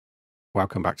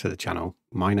Welcome back to the channel.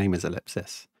 My name is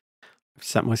Ellipsis. I've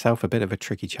set myself a bit of a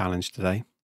tricky challenge today.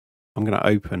 I'm going to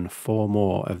open 4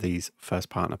 more of these first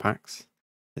partner packs.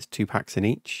 There's 2 packs in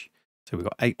each, so we've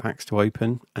got 8 packs to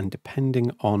open, and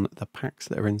depending on the packs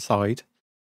that are inside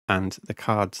and the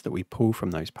cards that we pull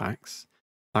from those packs,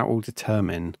 that will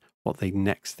determine what the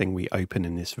next thing we open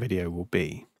in this video will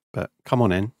be. But come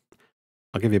on in,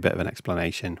 I'll give you a bit of an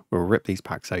explanation. We'll rip these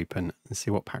packs open and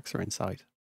see what packs are inside.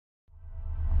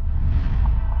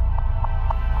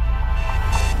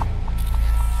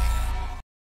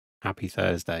 Happy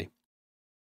Thursday.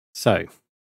 So,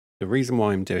 the reason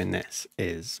why I'm doing this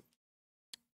is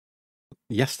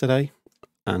yesterday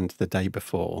and the day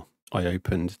before, I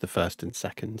opened the first and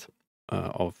second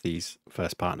of these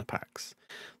first partner packs.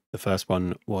 The first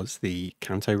one was the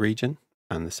Kanto region,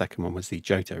 and the second one was the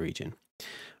Johto region.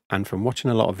 And from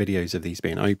watching a lot of videos of these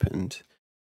being opened,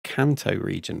 Kanto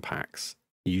region packs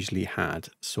usually had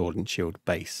Sword and Shield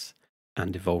base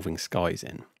and Evolving Skies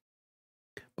in.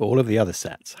 But all of the other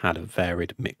sets had a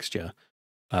varied mixture,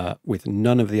 with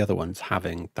none of the other ones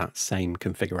having that same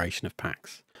configuration of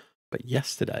packs. But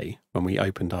yesterday, when we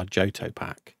opened our Johto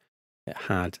pack, it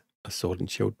had a Sword and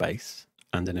Shield base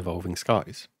and an Evolving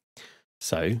Skies.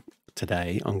 So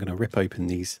today I'm going to rip open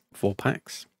these 4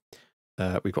 packs.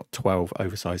 We've got 12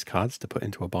 oversized cards to put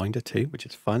into a binder too, which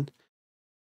is fun.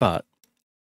 But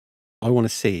I want to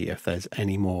see if there's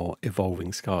any more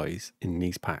Evolving Skies in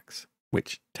these packs,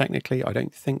 which technically I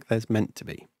don't think there's meant to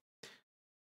be,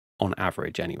 on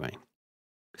average anyway.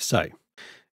 So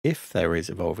if there is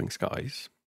Evolving Skies,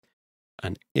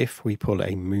 and if we pull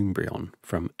a Moonbreon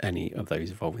from any of those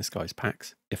Evolving Skies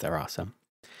packs, if there are some,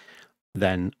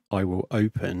 then I will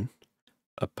open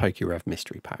a PokeRev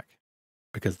Mystery Pack,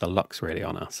 because the luck's really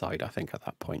on our side, I think, at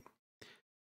that point.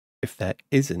 If there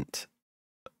isn't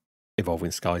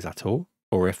Evolving Skies at all,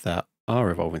 or if there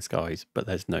are Evolving Skies but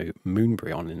there's no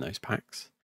Moonbreon in those packs,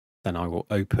 then I will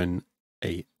open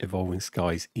a Evolving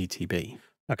Skies ETB.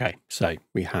 Okay, so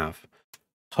we have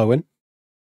Hoenn,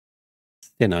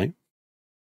 Sinnoh,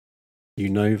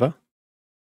 Unova,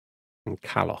 and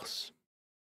Kalos.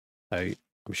 So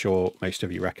I'm sure most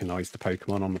of you recognise the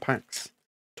Pokemon on the packs.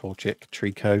 Torchic,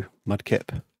 Trico,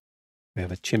 Mudkip. We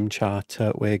have a Chimchar,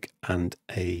 Turtwig, and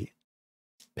a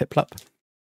Piplup.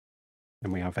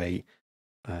 Then we have a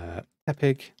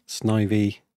Tepig,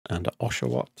 Snivy, and a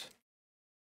Oshawott.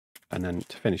 And then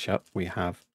to finish up, we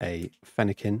have a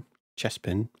Fennekin,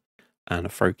 Chespin, and a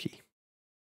Froakie.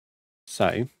 So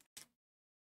I'm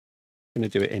going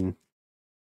to do it in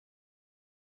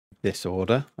this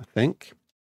order, I think.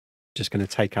 Just going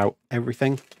to take out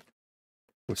everything.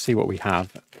 We'll see what we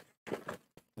have,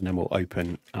 and then we'll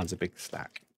open as a big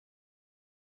stack.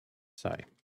 So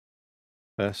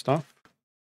first off,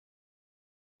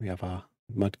 we have our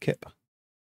Mudkip,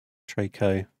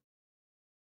 Draco,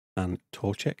 and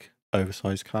Torchic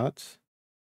oversized cards.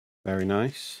 Very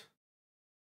nice.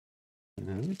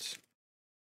 And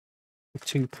the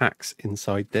 2 packs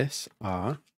inside this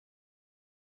are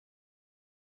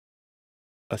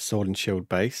a Sword and Shield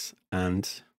base,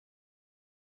 and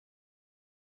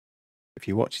if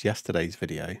you watched yesterday's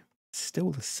video, it's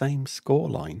still the same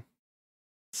scoreline.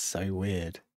 So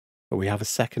weird. But we have a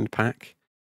second pack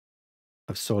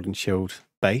of Sword and Shield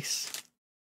base,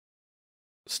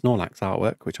 Snorlax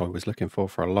artwork, which I was looking for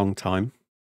a long time.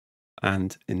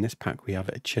 And in this pack, we have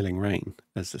a Chilling Reign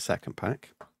as the second pack.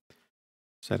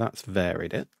 So that's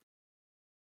varied it.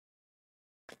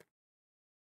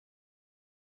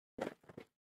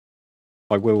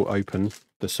 I will open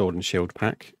the Sword and Shield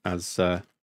pack, as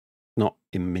not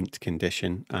in mint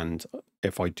condition, and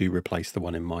if I do replace the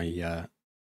one in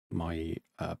my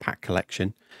pack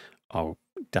collection, I'll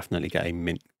definitely get a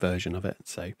mint version of it.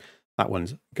 So that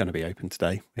one's going to be open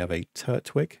today. We have a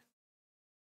Turtwig,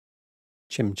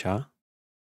 Chimchar,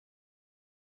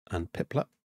 and Piplup.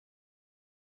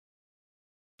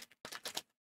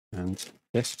 And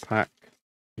this pack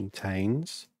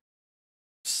contains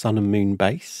Sun and Moon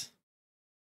base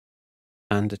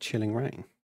and a Chilling Reign.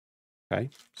 Okay,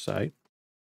 so I'm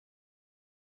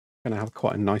going to have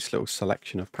quite a nice little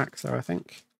selection of packs there, I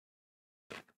think.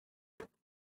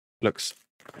 Looks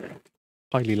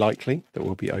highly likely that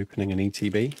we'll be opening an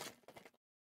ETB.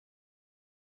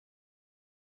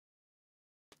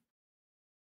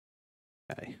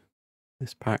 Okay,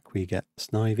 this pack we get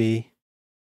Snivy,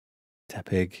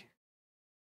 Tepig,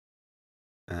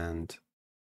 and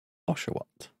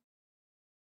Oshawott.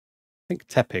 I think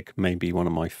Tepig may be one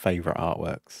of my favourite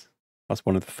artworks. That's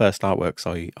one of the first artworks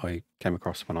I came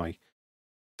across when I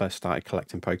first started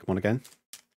collecting Pokemon again.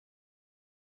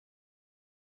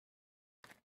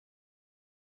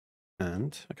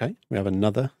 And, okay, we have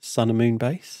another Sun and Moon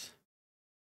base.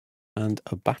 And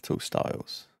a Battle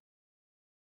Styles.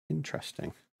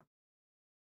 Interesting.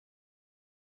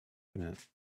 Yeah.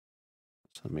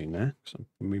 Sun and Moon there. So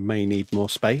we may need more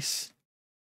space.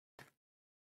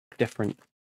 Different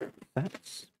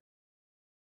sets.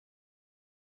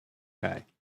 Okay.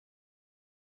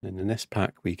 And in this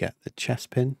pack, we get the chest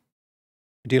pin.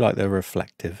 I do like the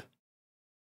reflective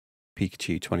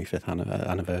Pikachu 25th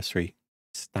anniversary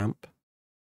stamp.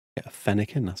 Get a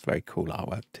Fennekin. That's very cool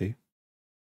artwork too.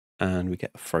 And we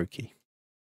get a Froakie.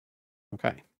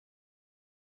 Okay.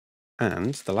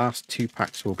 And the last 2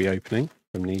 packs we'll be opening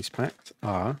from these packs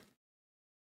are...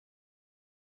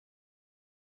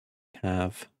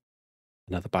 have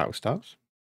another Battle Styles.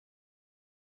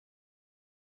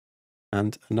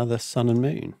 And another Sun and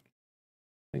Moon.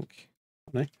 I think,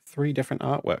 no, 3 different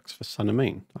artworks for Sun and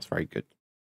Moon. That's very good.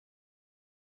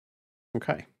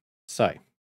 Okay, so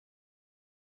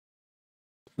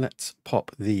let's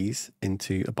pop these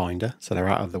into a binder so they're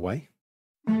out of the way.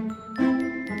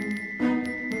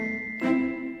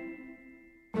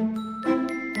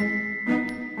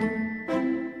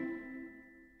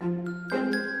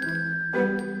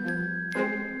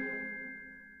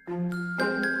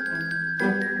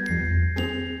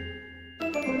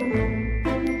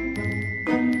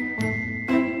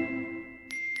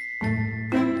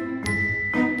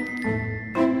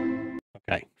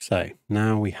 Okay, so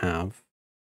now we have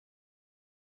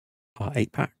our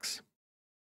 8 packs.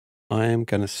 I am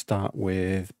going to start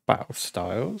with Battle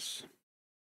Styles.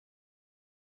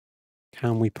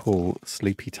 Can we pull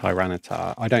Sleepy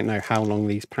Tyranitar? I don't know how long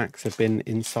these packs have been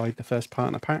inside the first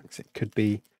partner packs. It could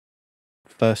be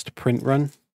first print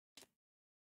run,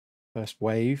 first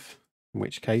wave, in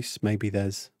which case maybe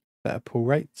there's better pull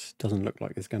rates. Doesn't look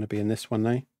like there's going to be in this one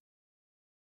though.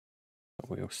 But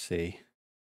we'll see.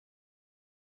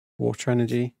 Water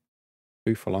Energy,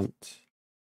 Buffalant,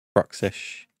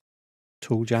 Bruxish,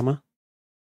 Tooljammer,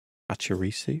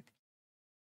 Pachirisu,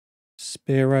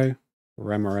 Spearow,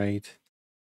 Remoraid,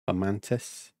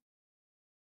 Mantis,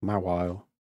 Mawile.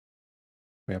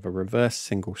 We have a reverse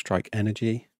single strike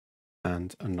energy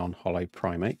and a non-hollow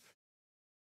Primate.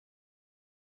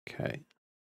 Okay.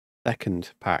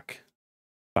 Second pack,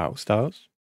 Battle Styles.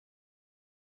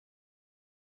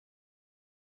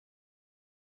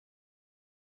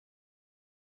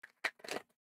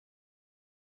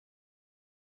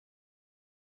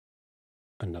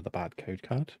 Another bad code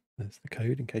card. There's the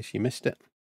code in case you missed it.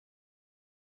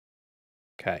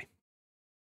 Okay.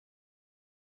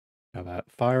 How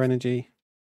about Fire Energy,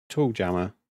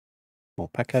 Tooljammer,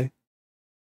 Morpeko,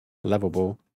 Level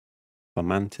Ball,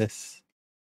 Mantis,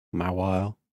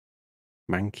 Mawile,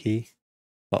 Mankey,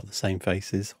 a lot of the same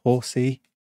faces, Horsey,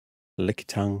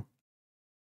 Lickitung,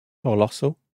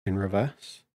 Colossal in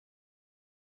reverse.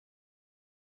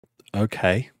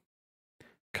 Okay.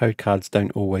 Code cards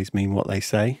don't always mean what they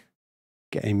say.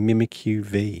 Get a Mimikyu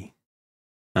V.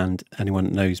 And anyone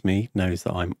that knows me knows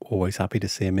that I'm always happy to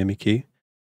see a Mimikyu.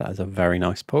 That is a very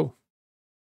nice pull.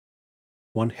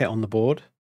 1 hit on the board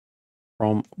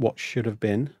from what should have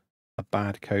been a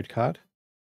bad code card.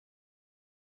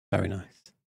 Very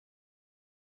nice.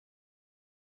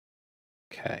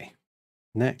 Okay.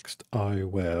 Next I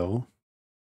will...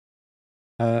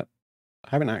 I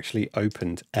haven't actually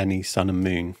opened any Sun and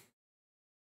Moon.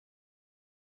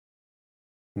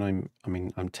 And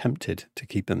I'm tempted to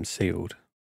keep them sealed.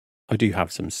 I do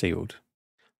have some sealed.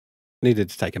 Needed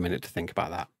to take a minute to think about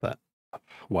that, but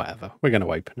whatever. We're going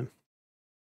to open them.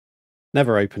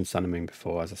 Never opened Sun and Moon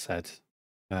before, as I said.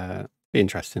 Be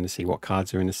interesting to see what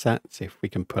cards are in the set, see if we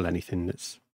can pull anything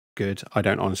that's good. I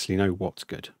don't honestly know what's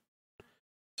good.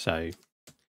 So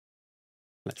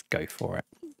let's go for it.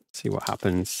 See what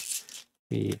happens.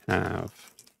 We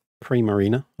have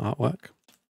Primarina artwork.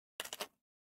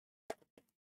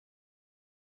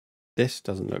 This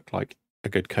doesn't look like a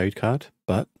good code card,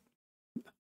 but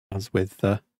as with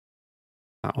that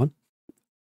one,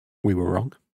 we were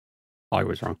wrong. I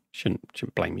was wrong.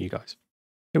 Shouldn't blame you guys.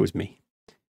 It was me.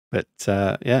 But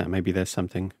yeah, maybe there's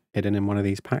something hidden in one of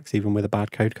these packs, even with a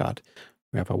bad code card.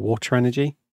 We have a Water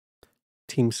Energy,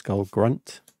 Team Skull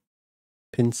Grunt,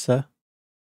 Pinsir,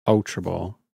 Ultra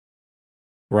Ball,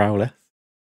 Growlithe,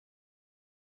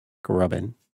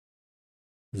 Grubbin,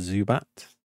 Zubat,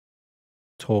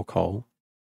 Torkoal,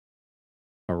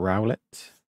 a Rowlet.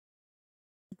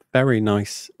 Very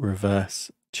nice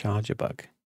reverse Charger Bug.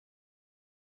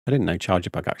 I didn't know Charger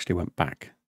Bug actually went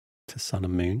back to Sun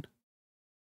and Moon,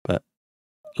 but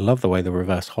love the way the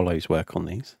reverse hollows work on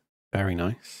these. Very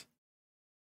nice.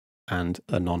 And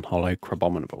a non-hollow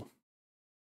Crabominable.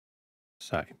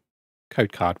 So,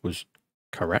 code card was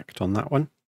correct on that one.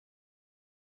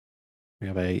 We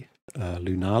have a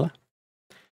Lunala.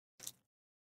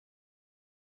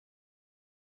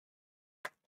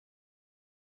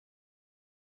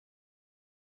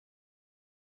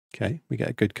 Okay, we get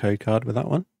a good code card with that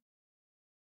one.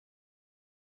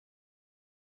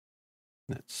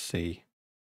 Let's see.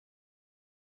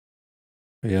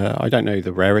 Yeah, I don't know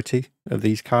the rarity of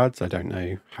these cards. I don't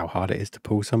know how hard it is to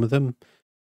pull some of them.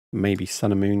 Maybe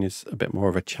Sun and Moon is a bit more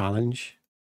of a challenge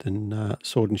than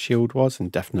Sword and Shield was,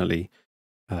 and definitely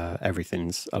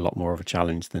everything's a lot more of a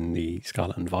challenge than the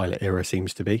Scarlet and Violet era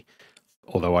seems to be,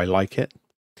 although I like it.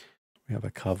 We have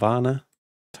a Carvana,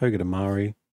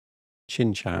 Togedemaru,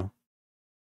 Chinchou,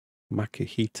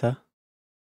 Makuhita.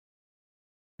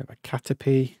 We have a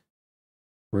Caterpie,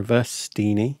 Reverse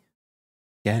Steenie.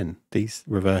 Again, these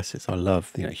reverses I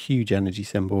love. You know, huge energy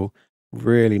symbol,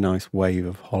 really nice wave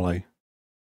of hollow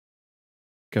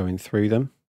going through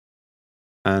them.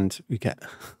 And we get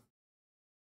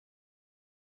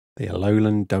the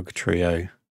Alolan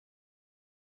Dugtrio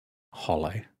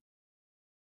hollow.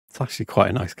 It's actually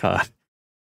quite a nice card.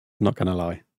 I'm not going to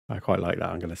lie. I quite like that.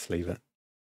 I'm going to sleeve it.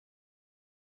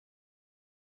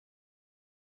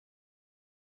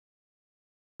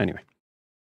 Anyway.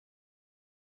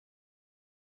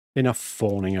 Enough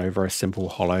fawning over a simple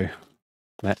hollow.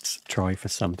 Let's try for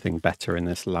something better in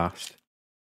this last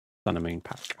Sun and Moon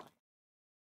pack.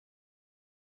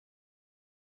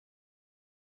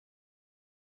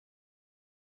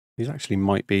 These actually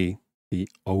might be the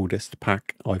oldest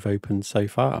pack I've opened so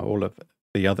far. All of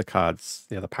the other cards,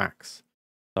 the other packs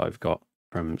that I've got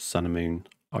from Sun and Moon,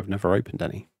 I've never opened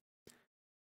any.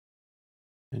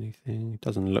 Anything? It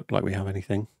doesn't look like we have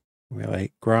anything. We have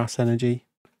a Grass Energy,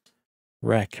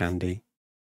 Rare Candy,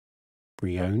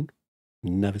 Breon.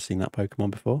 Never seen that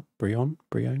Pokemon before. Breon.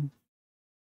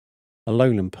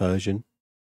 Alolan Persian,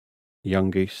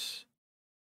 Yungoos,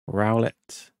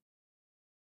 Rowlet,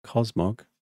 Cosmog,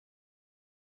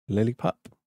 Lillipup,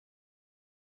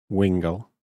 Wingull.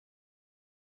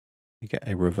 You get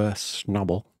a reverse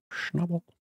Snubble.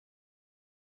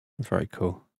 That's very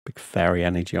cool. Big fairy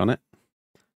energy on it.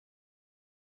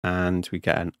 And we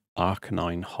get an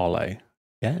Arcanine Hollow.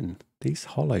 Again, these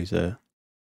hollows are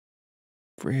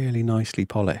really nicely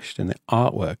polished and the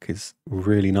artwork is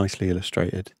really nicely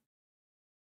illustrated.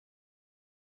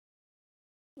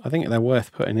 I think they're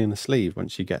worth putting in the sleeve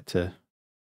once you get to,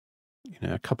 you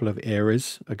know, a couple of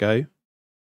eras ago.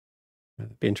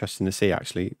 It'd be interesting to see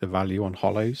actually the value on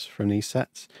hollows from these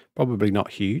sets. Probably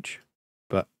not huge,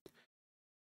 but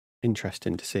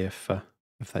interesting to see if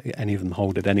any of them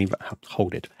held any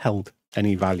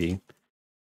value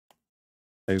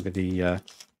over the I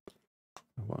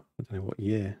don't know what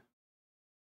year.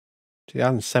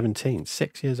 2017,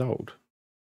 6 years old.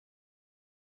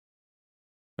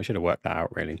 I should have worked that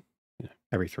out really. You know,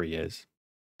 every 3 years.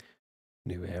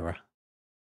 New era.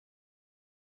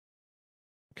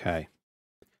 Okay.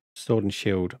 Sword and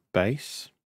Shield base.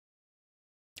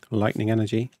 Lightning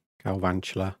Energy,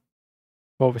 Galvantula,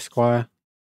 Corvisquire,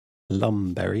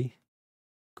 Lumberry,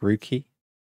 Grookey,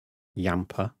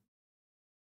 Yamper,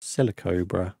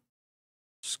 Silicobra,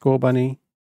 Scorbunny,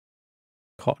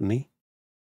 Cottony,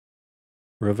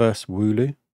 Reverse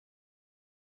Wooloo,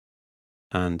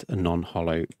 and a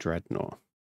non-hollow Dreadnought.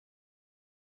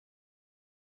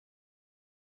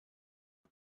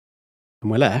 And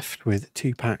we're left with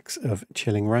 2 packs of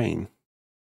Chilling Rain.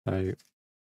 So I'm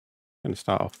going to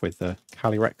start off with the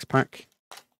Calyrex pack.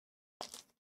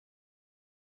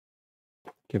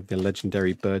 Give the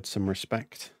legendary bird some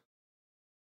respect.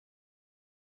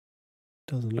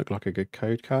 Doesn't look like a good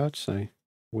code card, so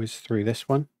whiz through this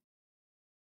one.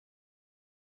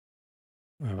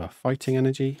 We have a Fighting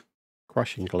Energy,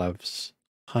 Crushing Gloves,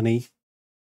 Honey,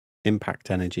 Impact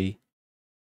Energy,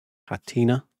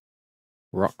 Hatina,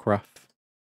 Rockruff,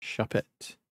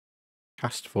 Shuppet,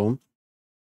 Castform,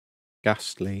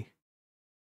 Ghastly,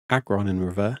 Aggron in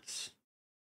reverse,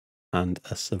 and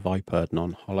a Seviper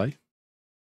non-hollow.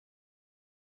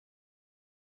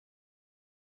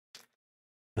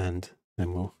 And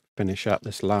then we'll finish up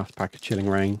this last pack of Chilling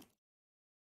Rain.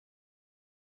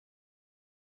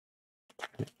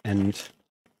 And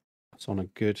it's on a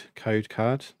good code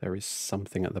card. There is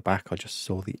something at the back. I just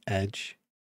saw the edge.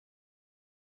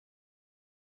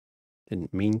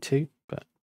 Didn't mean to, but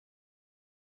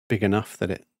big enough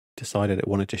that it decided it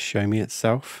wanted to show me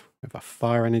itself. We have a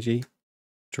Fire Energy,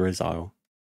 Drizzile,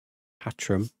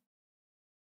 Hatchram,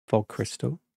 Fog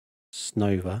Crystal,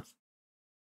 Snova,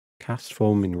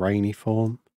 Castform in Rainy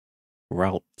Form,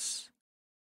 Ralts,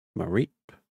 Mareep,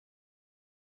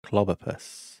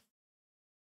 Clobopus.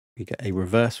 We get a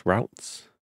reverse Ralts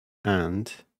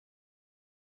and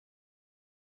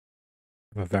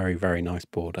A very, very nice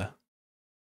border.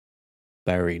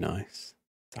 Very nice.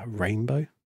 Is that rainbow?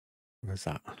 Or is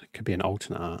that? It could be an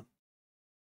alternate art.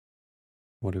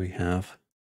 What do we have?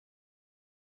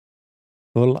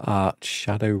 Full Art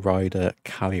Shadow Rider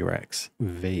Calyrex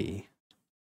V.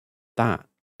 That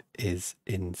is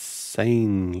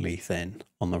insanely thin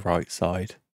on the right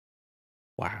side.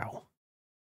 Wow.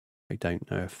 I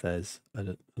don't know if there's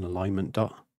an alignment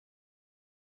dot.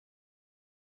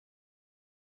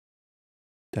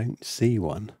 Don't see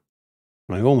one.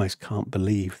 And I almost can't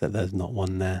believe that there's not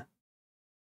one there.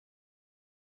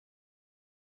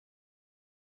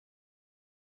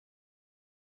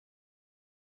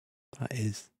 That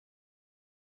is...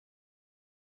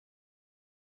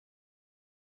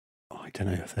 I don't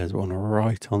know if there's one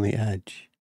right on the edge.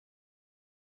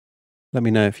 Let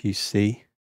me know if you see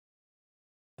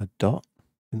a dot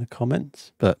in the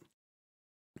comments. But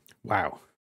wow.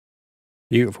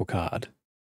 Beautiful card.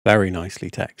 Very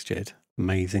nicely textured.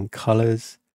 Amazing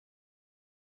colours.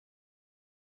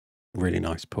 Really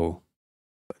nice pull.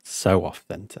 But so off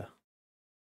center.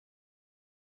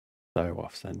 So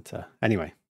off center.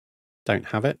 Anyway, don't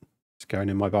have it. It's going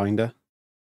in my binder.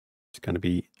 It's going to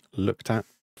be looked at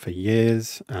for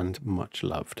years and much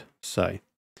loved. So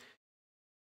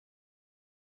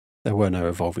there were no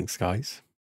Evolving Skies,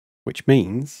 which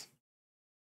means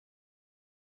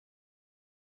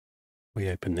we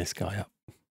open this guy up.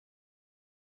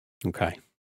 Okay,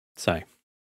 so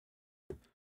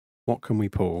what can we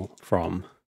pull from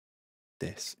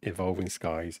this Evolving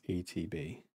Skies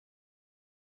ETB?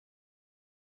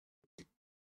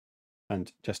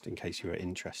 And just in case you were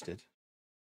interested,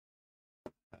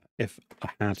 if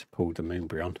I had pulled a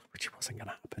Moonbreon, which wasn't going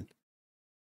to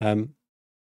happen,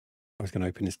 I was going to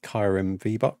open this Kyurem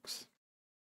V-Box,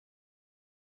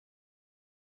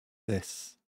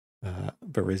 this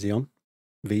Virizion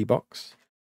V-Box,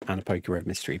 and a PokeRev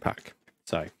Mystery Pack.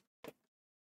 So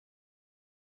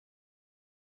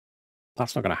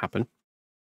that's not going to happen.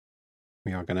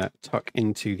 We are going to tuck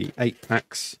into the 8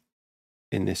 packs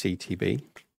in this ETB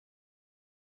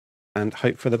and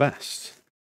hope for the best,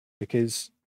 because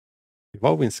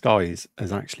Evolving Skies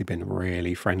has actually been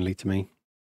really friendly to me.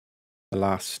 The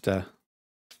last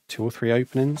 2 or 3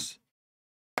 openings,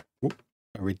 a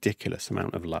ridiculous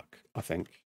amount of luck, I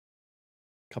think.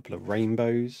 A couple of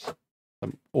rainbows,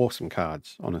 some awesome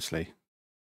cards, honestly.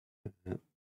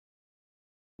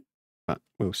 But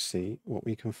we'll see what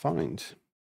we can find.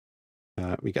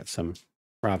 We get some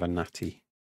rather natty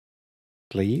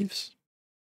sleeves.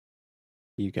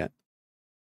 You get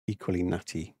equally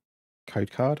natty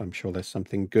code card. I'm sure there's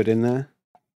something good in there.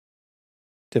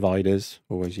 Dividers,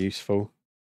 always useful.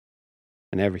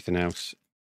 And everything else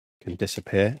can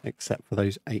disappear except for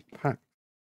those 8 packs.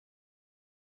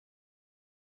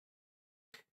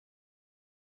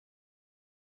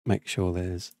 Make sure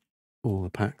there's all the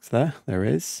packs there. There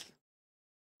is.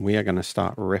 We are going to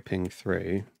start ripping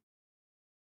through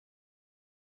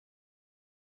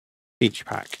each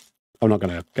pack. I'm not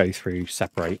going to go through,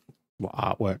 separate what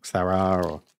artworks there are,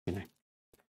 or, you know,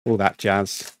 all that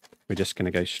jazz. We're just going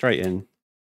to go straight in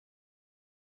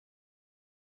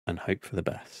and hope for the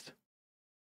best,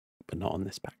 but not on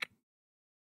this pack.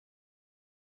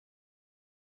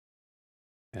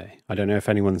 Okay, I don't know if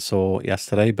anyone saw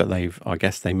yesterday, but I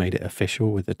guess they made it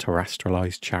official with the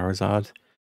terrestrialized Charizard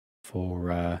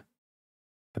for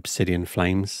Obsidian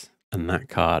Flames, and that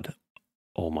card,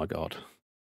 oh my god,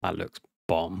 that looks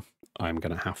bomb. I'm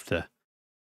going to have to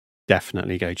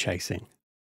definitely go chasing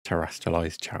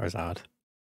terrestrialized Charizard.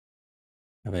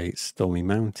 Have a Stormy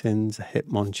Mountains, a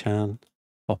Hitmonchan,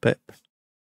 Hoppip,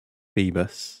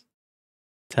 Phoebus,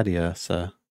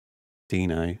 Teddiursa,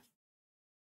 Dino,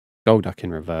 Golduck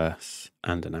in reverse,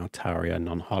 and an Altaria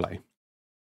non-holo.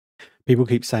 People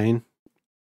keep saying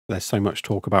there's so much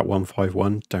talk about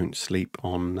 151, don't sleep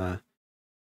on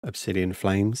Obsidian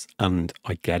Flames, and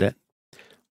I get it.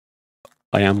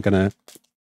 I am going to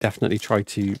definitely try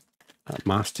to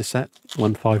master set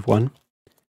 151,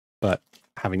 but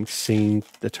having seen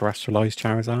the terrestrialized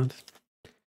Charizard,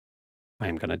 I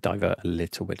am going to divert a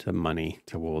little bit of money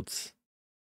towards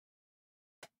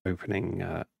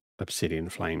opening Obsidian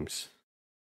Flames.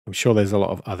 I'm sure there's a lot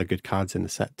of other good cards in the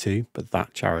set too, but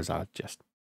that Charizard just,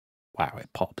 wow, it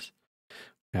pops.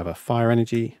 We have a Fire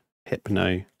Energy,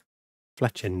 Hypno,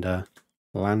 Fletchinder,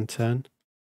 Lantern,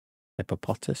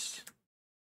 Hippopotas,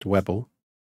 Dwebble,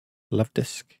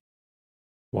 Lovedisk,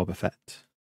 Wobbuffet,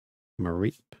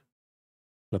 Mareep,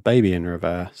 the Baby in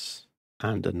reverse,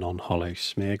 and a non-holo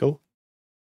Smeargle.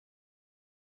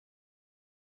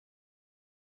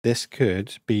 This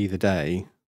could be the day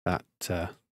that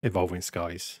Evolving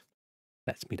Skies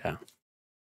lets me down.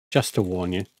 Just to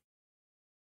warn you.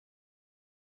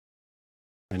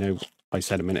 I know I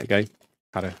said a minute ago,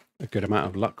 had a good amount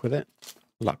of luck with it.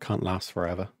 Luck can't last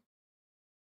forever.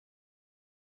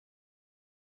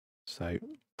 So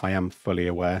I am fully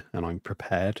aware and I'm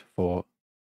prepared for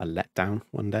a letdown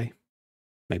one day.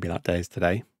 Maybe that day is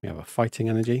today. We have a Fighting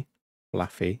Energy,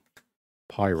 Laffy,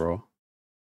 Pyro,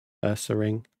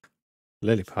 Ursaring,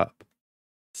 Lillipup,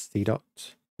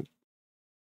 Seedot,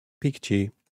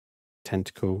 Pikachu,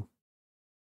 Tentacle,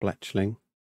 Fletchling,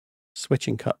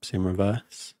 Switching Cups in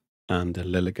reverse, and a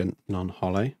Lilligant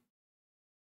non-hollow.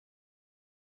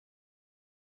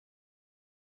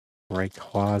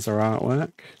 Rayquaza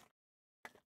artwork.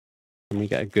 Can we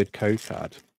get a good code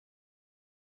card?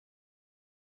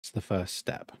 It's the first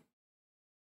step.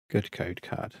 Good code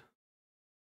card.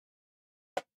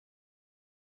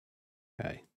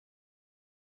 Okay.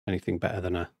 Anything better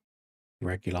than a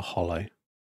regular hollow?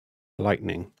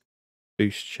 Lightning,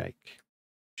 Boost Shake,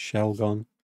 Shelgon,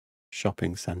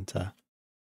 Shopping Centre,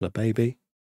 the Baby,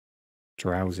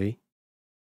 Drowsy,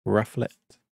 Rufflet,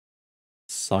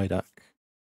 Psyduck,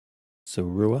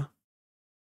 Zorua,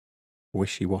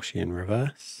 Wishy Washy in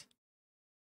reverse.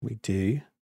 We do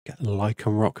get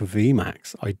Lycanroc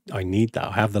VMAX. I need that.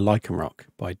 I have the Lycanroc,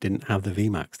 but I didn't have the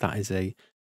VMAX. That is a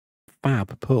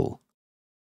fab pull.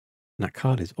 And that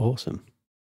card is awesome.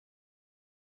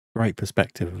 Great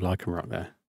perspective of Lycanroc there.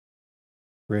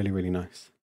 Really, really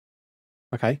nice.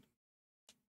 Okay.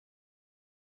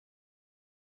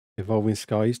 Evolving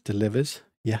Skies delivers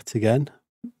yet again.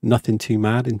 Nothing too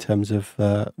mad in terms of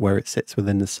where it sits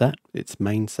within the set, its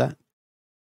main set,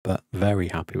 but very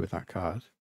happy with that card.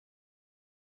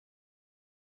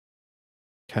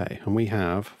 Okay, and we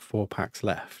have 4 packs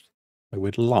left. I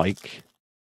would like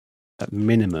at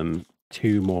minimum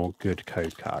 2 more good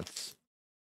code cards.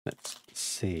 Let's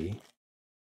see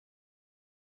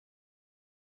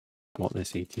what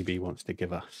this ETB wants to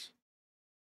give us.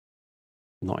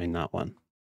 Not in that one.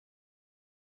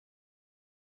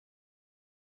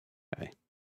 Okay.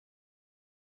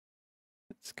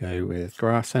 Let's go with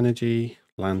Grass Energy,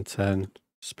 Lantern,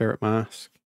 Spirit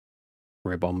Mask,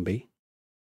 Ribombee,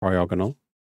 Cryogonal,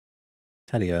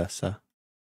 Teddiursa,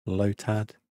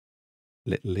 Lotad,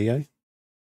 Litleo,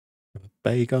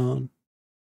 Bagon,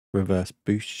 Reverse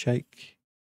Boost Shake,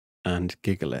 and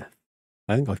Gigalith.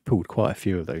 I think I've pulled quite a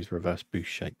few of those Reverse Boost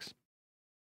Shakes.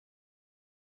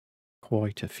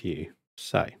 Quite a few.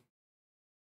 So,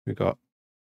 we've got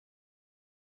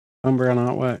Moonbreon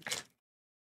artwork,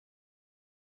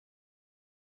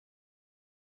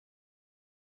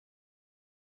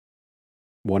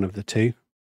 one of the 2.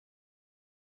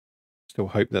 Still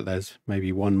hope that there's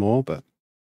maybe one more, but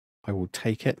I will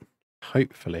take it.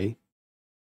 Hopefully,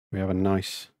 we have a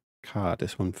nice card.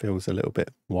 This one feels a little bit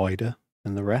wider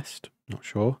than the rest. Not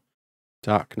sure.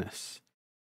 Darkness,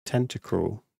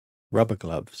 Tentacruel, Rubber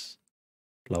Gloves,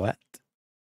 Floette,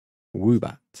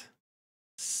 Woobat,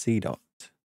 Seedot,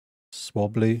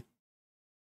 Swablu,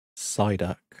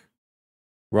 Psyduck,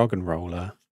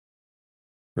 Roggenroller,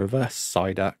 Reverse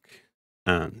Psyduck,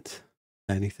 and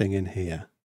anything in here.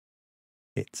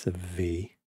 It's a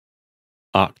V.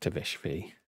 Arctovish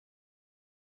V.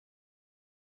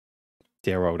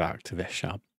 Dear old Arctovish,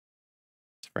 our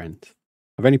friend.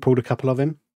 I've only pulled a couple of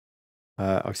him.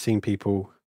 I've seen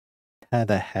people tear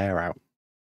their hair out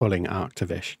pulling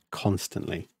Arctovish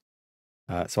constantly.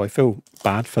 So I feel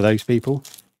bad for those people.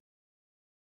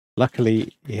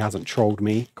 Luckily, he hasn't trolled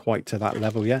me quite to that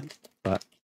level yet, but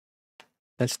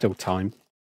there's still time.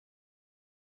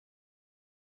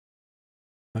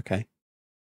 Okay.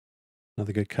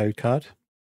 Another good code card.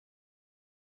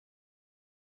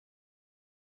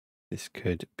 This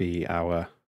could be our, I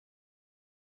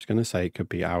was going to say it could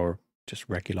be our just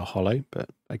regular hollow, but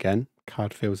again,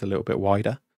 card feels a little bit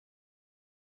wider.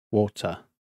 Water,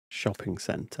 Shopping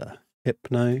Centre,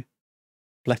 Hypno,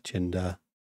 Fletchinder,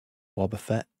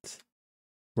 Wobbuffet,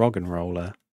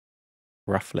 Roggenroller,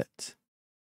 Rufflet,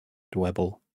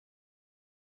 Dwebble,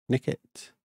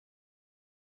 Nickit,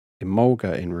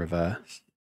 Emolga in reverse,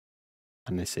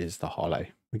 and this is the hollow.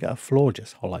 We get a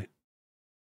Florges hollow.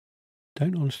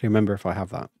 Don't honestly remember if I have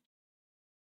that.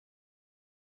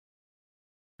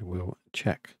 I will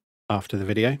check after the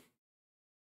video.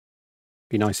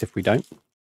 Be nice if we don't.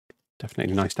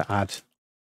 Definitely nice to add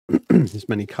as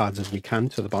many cards as we can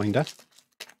to the binder.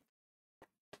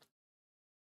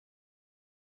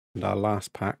 And our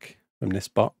last pack from this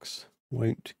box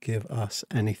won't give us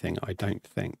anything, I don't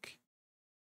think.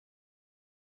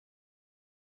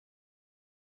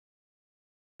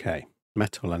 Okay,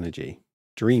 Metal Energy,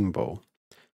 Dream Ball,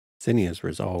 Zinnia's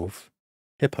Resolve,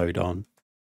 Hippowdon,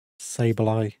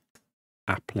 Sableye,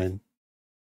 Applin,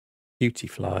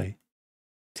 Beautyfly,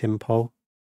 Timpole,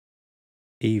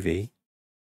 Eevee,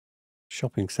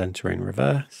 Shopping Centre in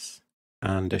reverse,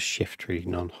 and a Shiftry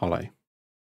non-holo.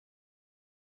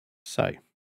 So,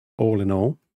 all in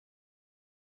all,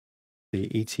 the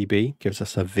ETB gives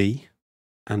us a V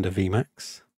and a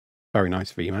VMAX. Very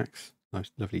nice VMAX. Nice,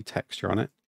 lovely texture on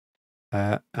it.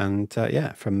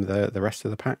 Yeah, from the rest of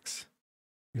the packs,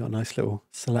 we've got a nice little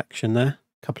selection there.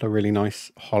 A couple of really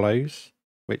nice holos,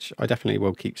 which I definitely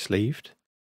will keep sleeved.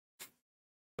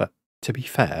 But to be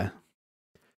fair,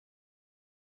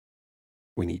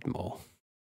 we need more.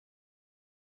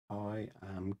 I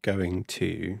am going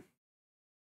to...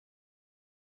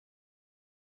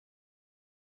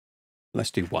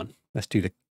 Let's do one. Let's do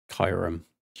the QREM.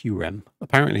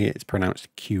 Apparently it's pronounced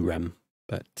QREM,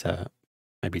 but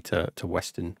maybe to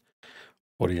Western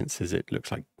audiences it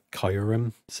looks like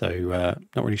Kyurem. So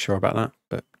not really sure about that,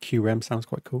 but QREM sounds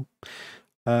quite cool.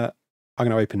 I'm going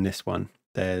to open this one.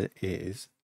 There is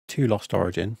 2 Lost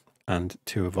Origin and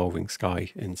 2 Evolving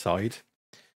Sky inside.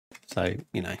 So,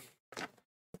 you know,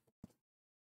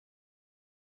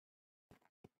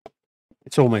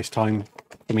 it's almost time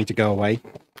for me to go away.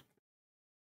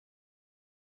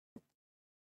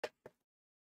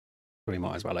 We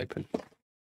might as well open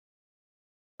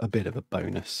a bit of a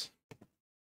bonus.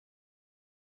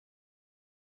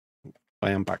 I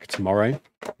am back tomorrow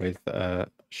with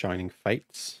Shining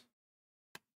Fates,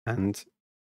 and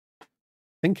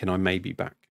thinking I may be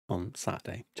back on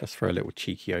Saturday just for a little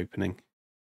cheeky opening.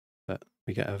 But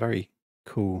we get a very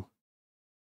cool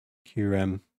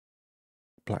QREM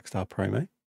Black Star promo.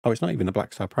 Oh, it's not even a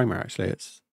Black Star promo actually,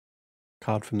 it's a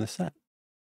card from the set.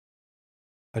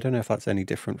 I don't know if that's any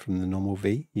different from the normal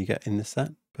V you get in the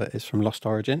set, but it's from Lost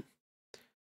Origin.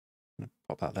 I'm gonna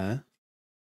pop that there.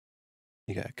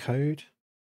 You get a code.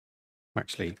 I'm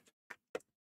actually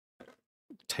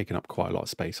taking up quite a lot of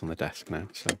space on the desk now,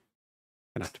 so I'm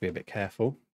gonna have to be a bit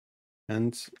careful.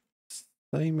 And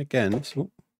same again.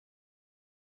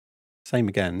 Same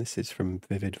again. This is from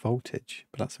Vivid Voltage,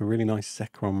 but that's a really nice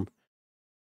Zekrom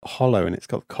holo, and it's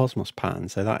got the Cosmos pattern,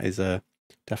 so that is a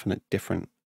definite different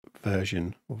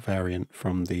version or variant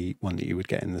from the one that you would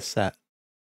get in the set.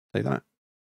 So that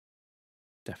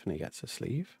definitely gets a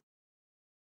sleeve.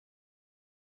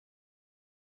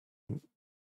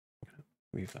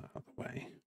 Move that out of the way.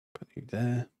 Put you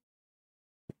there.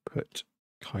 Put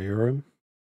Kyurem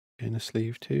in a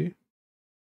sleeve too.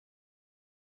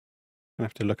 I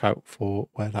have to look out for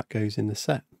where that goes in the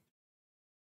set.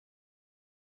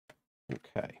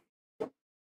 Okay.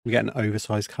 We get an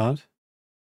oversized card,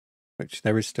 which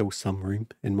there is still some room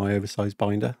in my oversized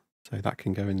binder, so that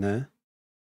can go in there.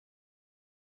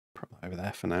 Put that over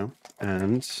there for now.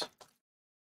 And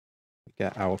we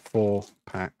get our 4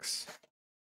 packs.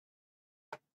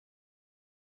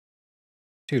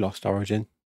 2 Lost Origin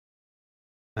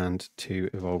and 2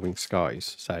 Evolving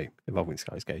Skies. So Evolving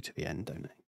Skies go to the end, don't they?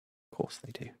 Of course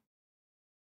they do.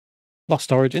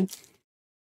 Lost Origin.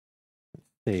 Let's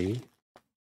see.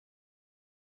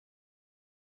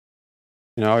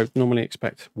 You know, I normally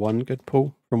expect 1 good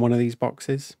pull from one of these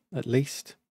boxes, at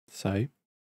least. So, it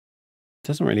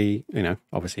doesn't really, you know,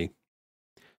 obviously,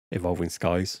 Evolving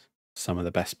Skies, some of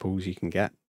the best pulls you can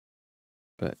get.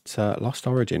 But Lost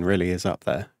Origin really is up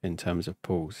there in terms of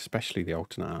pulls, especially the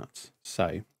alternate arts.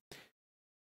 So,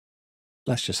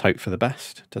 let's just hope for the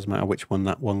best. Doesn't matter which one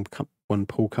that one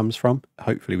pull comes from.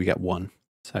 Hopefully we get 1.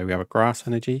 So, we have a Grass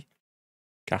Energy,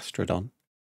 Gastrodon,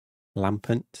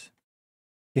 Lampent,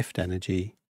 Gift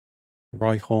Energy,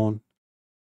 Rhyhorn,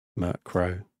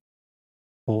 Murkrow,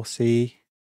 Horsey,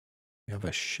 we have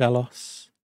a Shellos,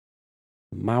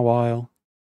 Mawile,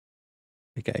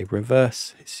 we get a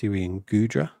reverse Hisuian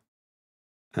Gudra,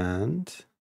 and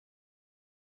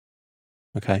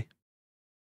okay.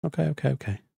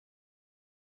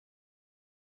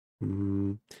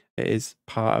 It is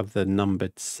part of the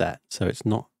numbered set, so it's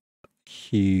not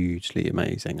hugely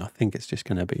amazing. I think it's just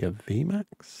going to be a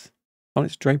VMAX. Oh,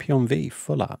 it's Drapion V,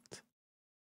 full art.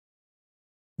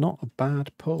 Not a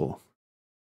bad pull.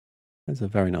 It's a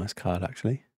very nice card,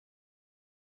 actually.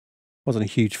 Wasn't a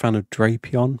huge fan of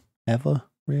Drapion ever,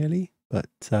 really, but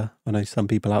I know some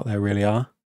people out there really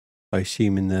are. I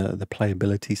assume in the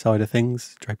playability side of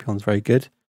things, Drapion's very good.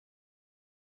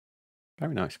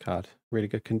 Very nice card. Really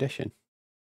good condition.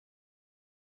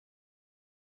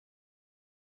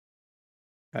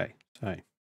 Okay, so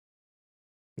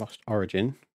Lost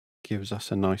Origin gives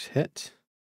us a nice hit.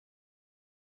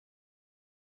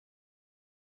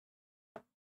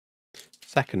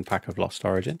 Second pack of Lost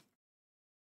Origin.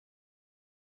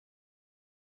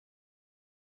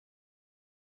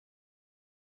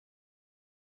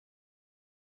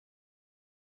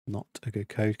 Not a good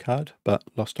code card, but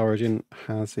Lost Origin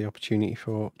has the opportunity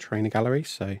for trainer gallery,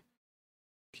 so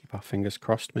keep our fingers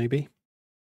crossed maybe.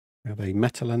 We have a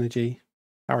Metal Energy,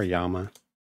 Hariyama,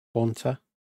 Haunter,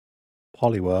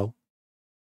 Poliwhirl,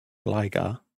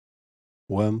 Gligar,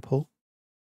 Wurmple,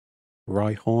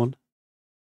 Rhyhorn,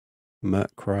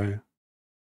 Murkrow,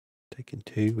 taking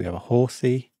 2. We have a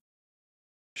Horsey,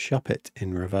 Shuppet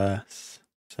in reverse,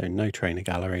 so no trainer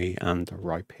gallery, and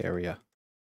Rhyperior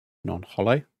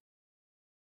non-holo.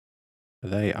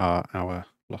 They are our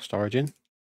Lost Origin.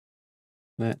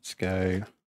 Let's go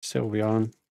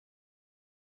Sylveon.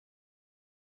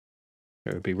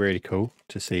 It would be really cool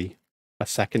to see a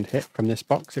second hit from this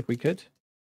box if we could.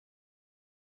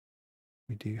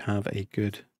 We do have a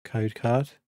good code card.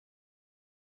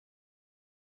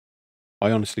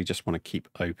 I honestly just want to keep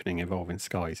opening Evolving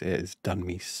Skies. It has done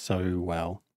me so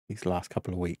well these last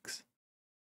couple of weeks.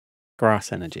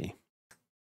 Grass Energy,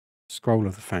 Scroll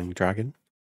of the Fanged Dragon,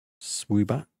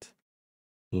 Swoobat,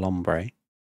 Lombre,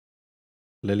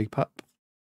 Lillipup,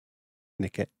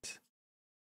 Nickit,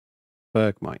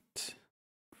 Bergmite,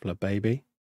 Flabébé,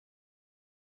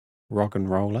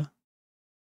 Roggenroller,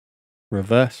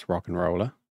 Reverse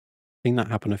Roggenroller. I've seen that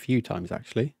happen a few times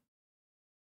actually.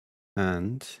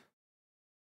 And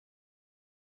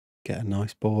get a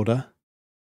nice border.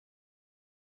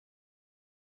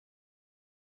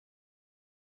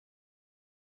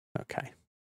 Okay.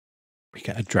 We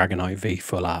get a Dragonite V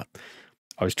full art.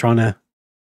 I was trying to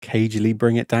cagily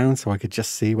bring it down so I could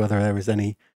just see whether there was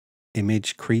any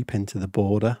image creep into the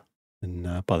border.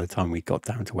 And by the time we got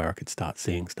down to where I could start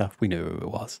seeing stuff, we knew who it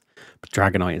was. But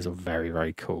Dragonite is a very,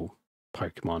 very cool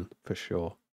Pokemon for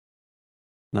sure.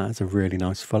 And that is a really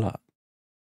nice full art.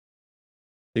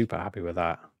 Super happy with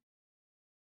that.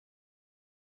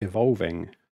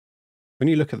 Evolving. When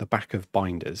you look at the back of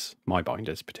binders, my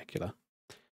binders in particular,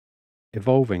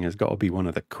 Evolving has got to be one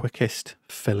of the quickest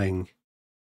filling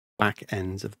back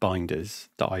ends of binders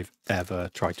that I've ever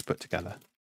tried to put together.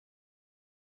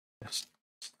 Just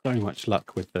so much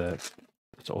luck with the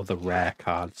sort of the rare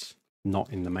cards not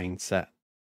in the main set.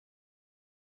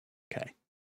 Okay,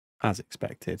 as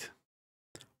expected,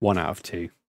 1 out of 2,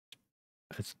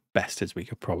 as best as we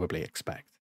could probably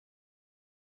expect.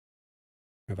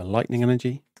 We have a Lightning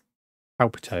Energy,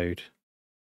 Palpitoad,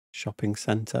 Shopping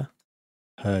Centre,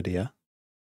 Herdia,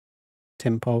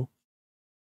 Timpole,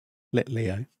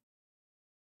 Litleo,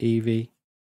 Eevee,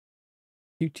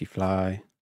 Beautyfly,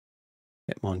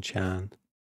 Hitmonchan,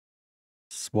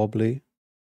 Swablu,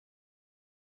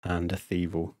 and a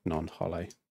Thievul non-holo.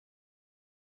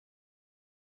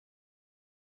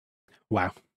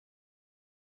 Wow.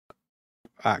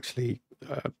 Actually,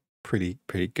 pretty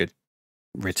good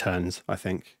returns, I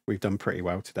think. We've done pretty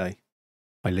well today.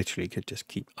 I literally could just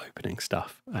keep opening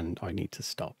stuff and I need to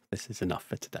stop. This is enough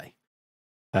for today.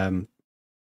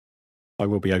 I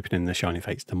will be opening the Shiny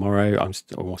Fates tomorrow. I'm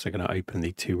also going to open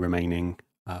the 2 remaining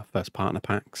first partner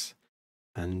packs.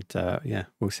 And yeah,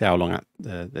 we'll see how long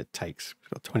that takes.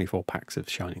 We've got 24 packs of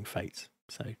Shining Fates.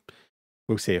 So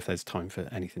we'll see if there's time for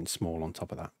anything small on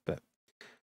top of that. But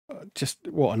just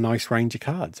what a nice range of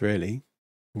cards, really.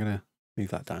 I'm going to move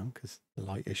that down because the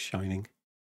light is shining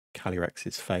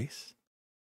Calyrex's face.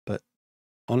 But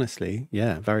honestly,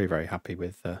 yeah, very, very happy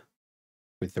with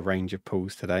the range of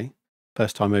pulls today.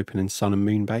 First time opening Sun and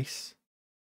Moon base.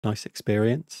 Nice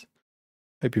experience.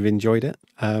 Hope you've enjoyed it.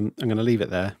 I'm going to leave it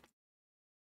there.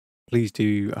 Please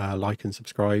do like and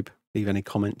subscribe. Leave any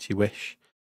comments you wish.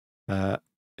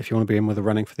 If you want to be in with a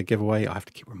running for the giveaway, I have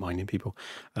to keep reminding people.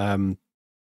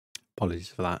 Apologies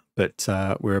for that. But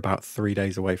we're about 3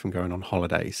 days away from going on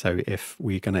holiday. So if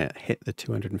we're going to hit the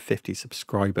 250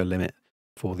 subscriber limit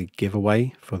for the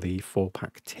giveaway for the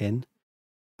 4-pack tin,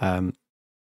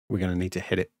 we're going to need to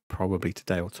hit it probably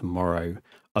today or tomorrow.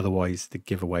 Otherwise, the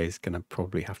giveaway is going to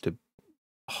probably have to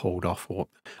hold off. Or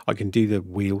I can do the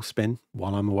wheel spin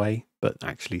while I'm away, but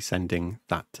actually sending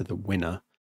that to the winner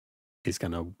is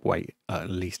going to wait at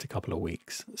least a couple of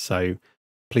weeks. So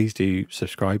please do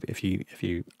subscribe if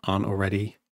you aren't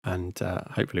already, and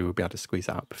hopefully we'll be able to squeeze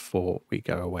that out before we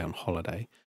go away on holiday.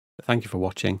 But thank you for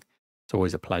watching. It's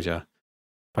always a pleasure.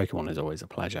 Pokemon is always a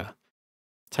pleasure.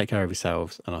 Take care of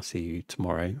yourselves, and I'll see you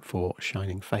tomorrow for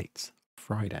Shining Fates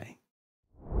Friday.